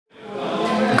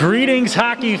Greetings,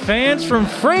 hockey fans, from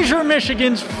Fraser,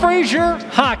 Michigan's Fraser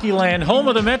Hockeyland, home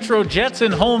of the Metro Jets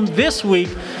and home this week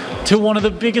to one of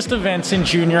the biggest events in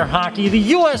junior hockey,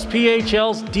 the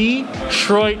USPHL's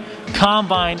Detroit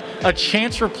Combine, a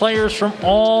chance for players from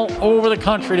all over the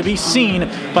country to be seen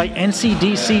by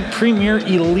NCDC Premier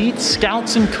Elite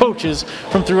scouts and coaches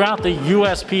from throughout the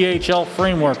USPHL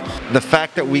framework. The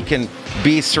fact that we can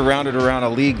be surrounded around a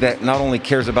league that not only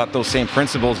cares about those same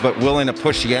principles, but willing to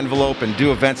push the envelope and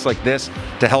do events like this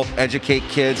to help educate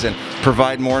kids and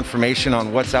provide more information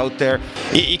on what's out there.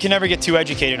 You can never get too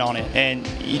educated on it, and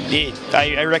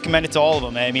I recommend it to all of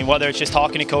them. I mean, whether it's just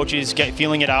talking to coaches,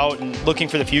 feeling it out, and looking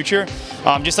for the future,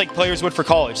 just like players would for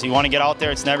college. So you want to get out there.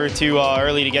 It's never too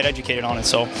early to get educated on it,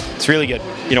 so it's really good.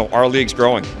 You know, our league's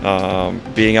growing.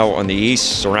 Being out on the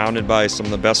East, surrounded by some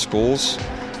of the best schools,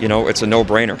 you know, it's a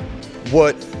no-brainer.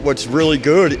 What's really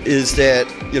good is that,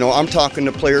 you know, I'm talking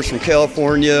to players from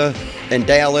California and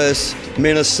Dallas,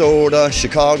 Minnesota,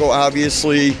 Chicago,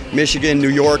 obviously, Michigan, New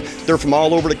York. They're from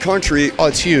all over the country. Oh,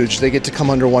 it's huge. They get to come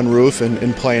under one roof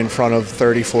and play in front of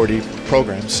 30, 40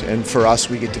 programs. And for us,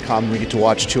 we get to come, we get to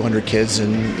watch 200 kids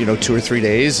in, 2 or 3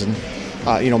 days and,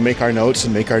 make our notes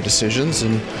and make our decisions.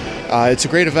 And it's a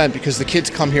great event because the kids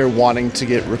come here wanting to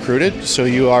get recruited, so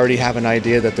you already have an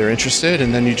idea that they're interested,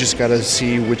 and then you just got to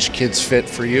see which kids fit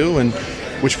for you and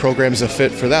which programs are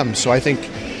fit for them. So I think,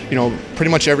 pretty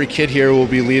much every kid here will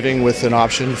be leaving with an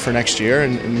option for next year,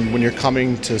 and when you're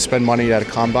coming to spend money at a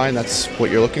combine, that's what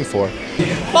you're looking for.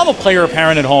 I'm a player or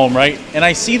parent at home, right? And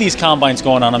I see these combines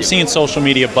going on. I'm seeing social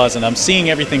media buzzing. I'm seeing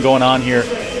everything going on here.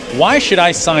 Why should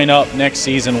I sign up next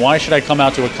season? Why should I come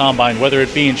out to a combine, whether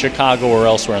it be in Chicago or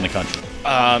elsewhere in the country?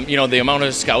 The amount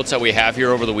of scouts that we have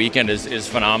here over the weekend is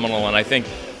phenomenal, and I think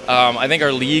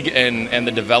our league and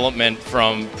the development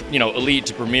from elite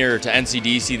to premier to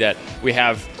NCDC that we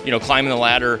have climbing the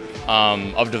ladder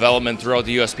of development throughout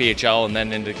the USPHL and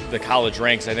then into the college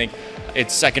ranks, I think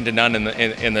it's second to none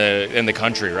in the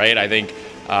country, right? I think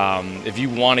if you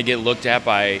want to get looked at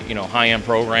by high-end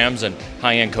programs and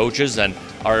high-end coaches, then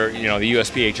the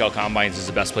USPHL Combines is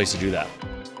the best place to do that.